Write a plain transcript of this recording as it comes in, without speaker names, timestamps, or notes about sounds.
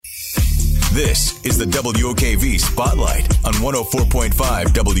This is the WOKV Spotlight on 104.5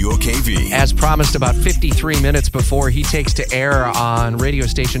 WOKV. As promised, about 53 minutes before he takes to air on radio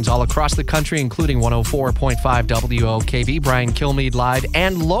stations all across the country, including 104.5 WOKV, Brian Kilmeade live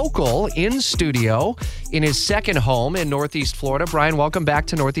and local in studio in his second home in Northeast Florida. Brian, welcome back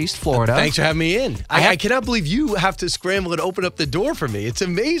to Northeast Florida. Thanks for having me in. I cannot believe you have to scramble and open up the door for me. It's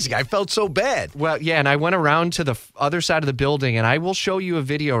amazing. I felt so bad. Well, yeah, and I went around to the other side of the building, and I will show you a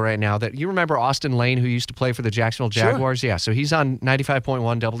video right now that you remember Austin Lane, who used to play for the Jacksonville Jaguars? Sure. Yeah, so he's on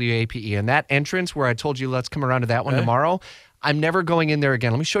 95.1 WAPE, and that entrance where I told you let's come around to that one tomorrow, I'm never going in there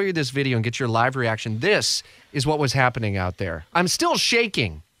again. Let me show you this video and get your live reaction. This is what was happening out there. I'm still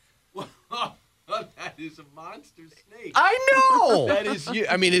shaking. That is a monster snake. I know. That is you.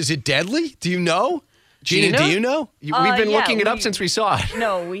 I mean, is it deadly? Do you know? Gina, do you know? We've been looking it up since we saw it.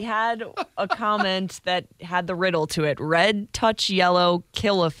 No, we had a comment that had the riddle to it. Red touch yellow,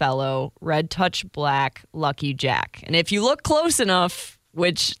 kill a fellow. Red touch black, lucky Jack. And if you look close enough,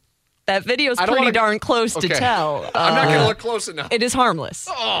 which that video is pretty darn close to tell. I'm not going to look close enough. It is harmless.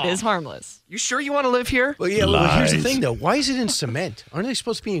 Oh. It is harmless. You sure you want to live here? Well, yeah. Well, here's the thing, though. Why is it in cement? Aren't they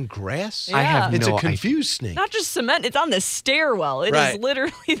supposed to be in grass? Yeah. I have It's no a confused snake. Not just cement. It's on the stairwell. It is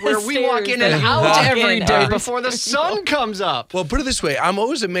literally the where we walk in and out every day before the sun comes up. Well, put it this way. I'm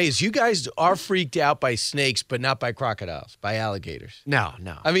always amazed. You guys are freaked out by snakes, but not by crocodiles, by alligators. No.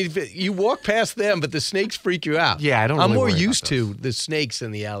 I mean, you walk past them, but the snakes freak you out. Yeah, I don't I'm really more worry used about to the snakes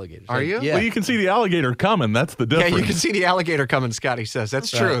than the alligators. Are you? Yeah. Well, you can see the alligator coming. That's the difference. Yeah, you can see the alligator coming, Scotty says.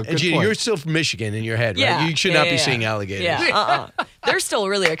 That's true. And Good Gina, point. you're still from Michigan in your head, right? Yeah. You should not be seeing alligators. Yeah. They're still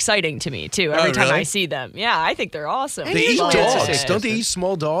really exciting to me, too, every time really? I see them. Yeah, I think they're awesome. They eat But- dogs. Don't they eat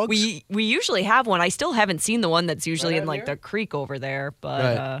small dogs? We usually have one. I still haven't seen the one that's usually in like the creek over there,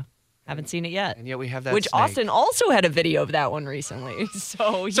 but haven't seen it yet. And yet we have that Which snake. Austin also had a video of that one recently.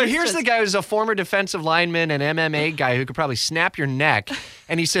 So here's the guy who's a former defensive lineman and MMA guy who could probably snap your neck.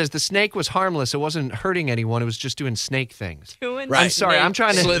 And he says the snake was harmless. It wasn't hurting anyone. It was just doing snake things. I'm sorry. I'm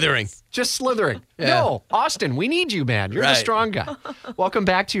trying to... Slithering. Just slithering. Yeah. No, Austin, we need you, man. You're the strong guy. Welcome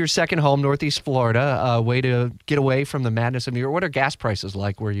back to your second home, Northeast Florida. Way to get away from the madness of New York. What are gas prices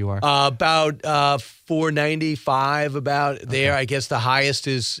like where you are? About $4.95 about there. I guess the highest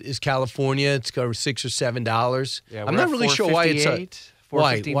is California. It's got $6 or $7. Yeah, I'm not really sure why it's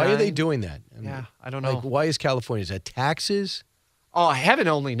why are they doing that? I don't know. Like, why is California? Is that taxes? Oh, heaven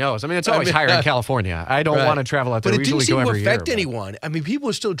only knows. I mean, it's always higher in California. I don't want to travel out there. But We it didn't usually go seem to every affect year, anyone. I mean, people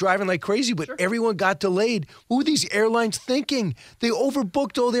are still driving like crazy, but everyone got delayed. What were these airlines thinking? They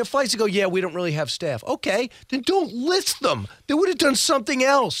overbooked all their flights. They go, yeah, we don't really have staff. Okay, then don't list them. They would have done something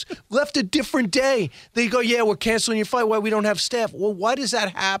else, left a different day. They go, yeah, we're canceling your flight. Why we don't have staff? Well, why does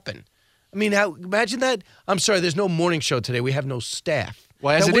that happen? I mean, imagine that. I'm sorry, there's no morning show today. We have no staff.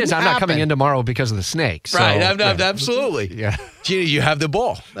 Well, as it is, I'm not coming in tomorrow because of the snake. So, right, absolutely. Yeah. Gina, you have the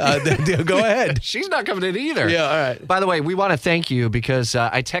ball. Go ahead. She's not coming in either. Yeah, all right. By the way, we want to thank you because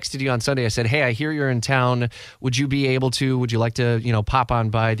I texted you on Sunday. I said, hey, I hear you're in town. Would you like to, pop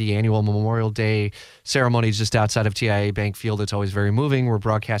on by the annual Memorial Day ceremony just outside of TIA Bank Field? It's always very moving. We're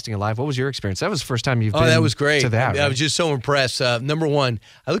broadcasting it live. What was your experience? That was the first time you've been that was great. to that. I was just so impressed. Number one,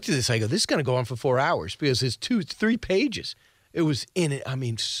 I looked at this. I go, this is going to go on for 4 hours because it's 3 pages. It was in it. I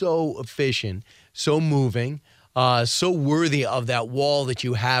mean, so efficient, so moving, so worthy of that wall that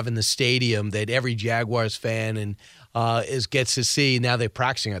you have in the stadium that every Jaguars fan and gets to see. Now they're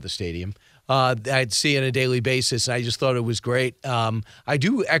practicing at the stadium. I'd see on a daily basis, and I just thought it was great. I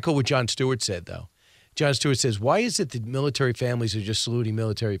do echo what Jon Stewart said, though. Jon Stewart says, why is it that military families are just saluting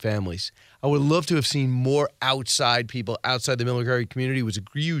military families? I would love to have seen more outside people, outside the military community. It was a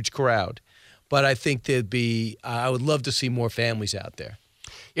huge crowd. But I think I would love to see more families out there.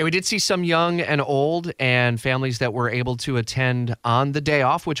 Yeah, we did see some young and old and families that were able to attend on the day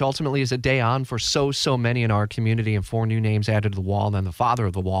off, which ultimately is a day on for so many in our community, and 4 new names added to the wall. And then the father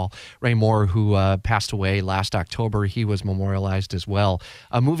of the wall, Ray Moore, who passed away last October, he was memorialized as well.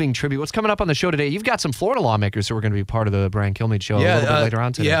 A moving tribute. What's coming up on the show today? You've got some Florida lawmakers who are going to be part of the Brian Kilmeade show a little bit later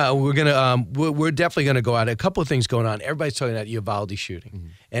on today. Yeah, we're definitely going to go out. A couple of things going on. Everybody's talking about Uvalde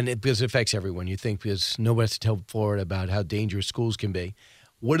shooting, and because it affects everyone. You think because nobody has to tell Florida about how dangerous schools can be.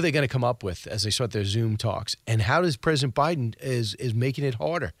 What are they going to come up with as they start their Zoom talks? And how does President Biden is making it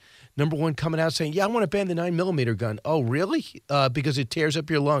harder? Number one, coming out saying, yeah, I want to ban the 9mm gun. Oh, really? Because it tears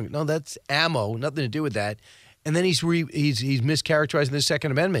up your lung. No, that's ammo. Nothing to do with that. And then he's mischaracterizing the Second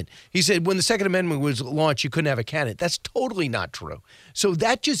Amendment. He said when the Second Amendment was launched, you couldn't have a cannon. That's totally not true. So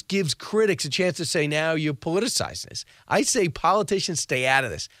that just gives critics a chance to say, now you're politicizing this. I say politicians stay out of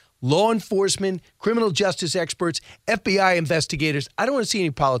this. law enforcement, criminal justice experts, FBI investigators. I don't want to see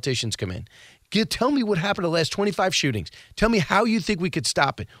any politicians come in. Tell me what happened to the last 25 shootings. Tell me how you think we could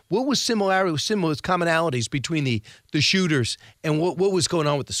stop it. What was commonalities between the shooters and what was going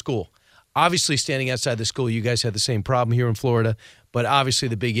on with the school? Obviously, standing outside the school, you guys had the same problem here in Florida. But obviously,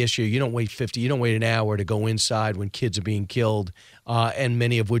 the big issue, you don't wait an hour to go inside when kids are being killed, and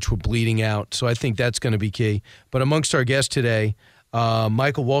many of which were bleeding out. So I think that's going to be key. But amongst our guests today,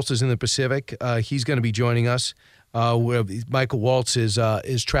 Michael Waltz is in the Pacific. He's going to be joining us. Michael Waltz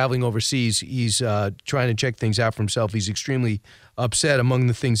is traveling overseas. He's trying to check things out for himself. He's extremely upset. Among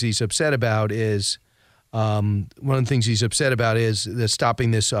the things he's upset about is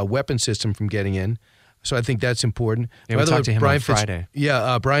stopping this weapon system from getting in. So I think that's important. Yeah, we'll talk to him on Friday.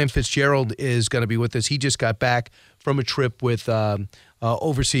 Brian Fitzgerald is going to be with us. He just got back from a trip with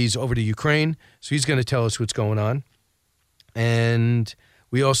overseas over to Ukraine. So he's going to tell us what's going on. And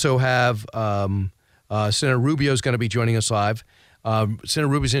we also have Senator Rubio is going to be joining us live. Senator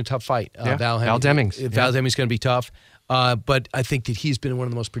Rubio's in a tough fight. Val Demings. Val Demings is going to be tough. But I think that he's been one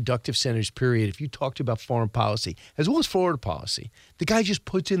of the most productive senators, period. If you talked about foreign policy, as well as Florida policy, the guy just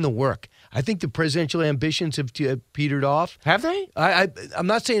puts in the work. I think the presidential ambitions have petered off. Have they? I'm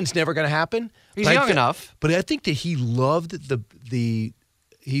not saying it's never going to happen. He's young enough. But I think that he loved the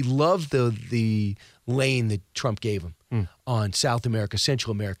lane that Trump gave him on South America,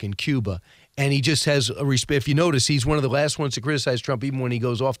 Central America, and Cuba. And he just has a respect. If you notice, he's one of the last ones to criticize Trump, even when he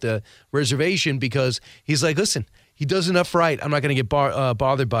goes off the reservation, because he's like, listen, he does enough right. I'm not going to get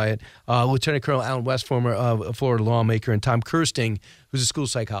bothered by it. Lieutenant Colonel Alan West, former Florida lawmaker, and Tom Kirsting, who's a school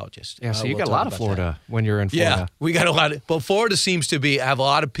psychologist. Yeah, so you got a lot of Florida when you're in Florida. Yeah, we got a lot. But Florida seems to have a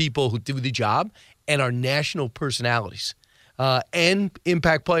lot of people who do the job and are national personalities. And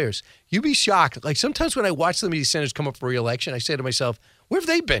impact players. You'd be shocked. Like sometimes when I watch some of these senators come up for re-election, I say to myself, where have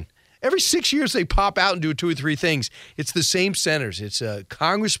they been? Every 6 years they pop out and do 2 or 3 things. It's the same senators. It's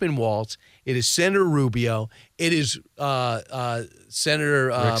Congressman Waltz. It is Senator Rubio. It is Senator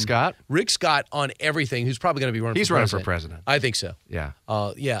Rick Scott on everything, who's probably going to be running for president. He's running for president. I think so. Yeah.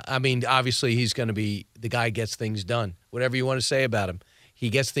 Yeah. I mean, obviously he's going to be the guy gets things done. Whatever you want to say about him. He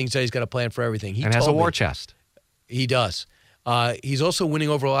gets things done. He's got a plan for everything. And has a war chest. He does. He's also winning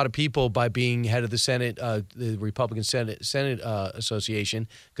over a lot of people by being head of the Senate, the Republican Senate Association,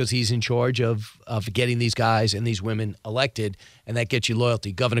 because he's in charge of getting these guys and these women elected, and that gets you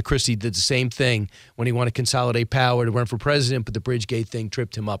loyalty. Governor Christie did the same thing when he wanted to consolidate power to run for president, but the Bridgegate thing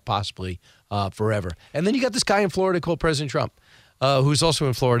tripped him up possibly forever. And then you got this guy in Florida called President Trump, who's also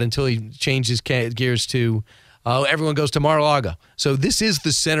in Florida until he changes gears to everyone goes to Mar-a-Lago. So this is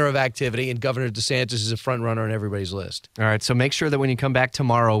the center of activity, and Governor DeSantis is a front runner on everybody's list. All right, so make sure that when you come back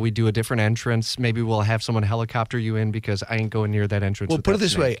tomorrow, we do a different entrance. Maybe we'll have someone helicopter you in because I ain't going near that entrance. Well, put it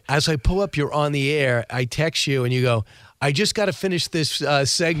this way. As I pull up, you're on the air, I text you, and you go, I just got to finish this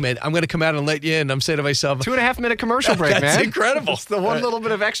segment. I'm going to come out and let you in. I'm saying to myself, 2.5 minute commercial break, man. That's incredible. It's the one little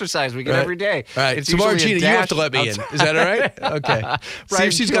bit of exercise we get every day. All right. It's tomorrow, Gina, you have to let me in. Is that all right? Okay. See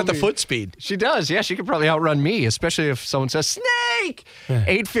if she's got the foot speed. She does. Yeah, she could probably outrun me, especially if someone says, Snake!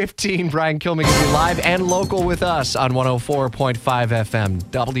 8:15, Brian Kilmeade will be live and local with us on 104.5 FM.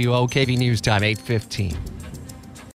 WOKV News Time, 8:15.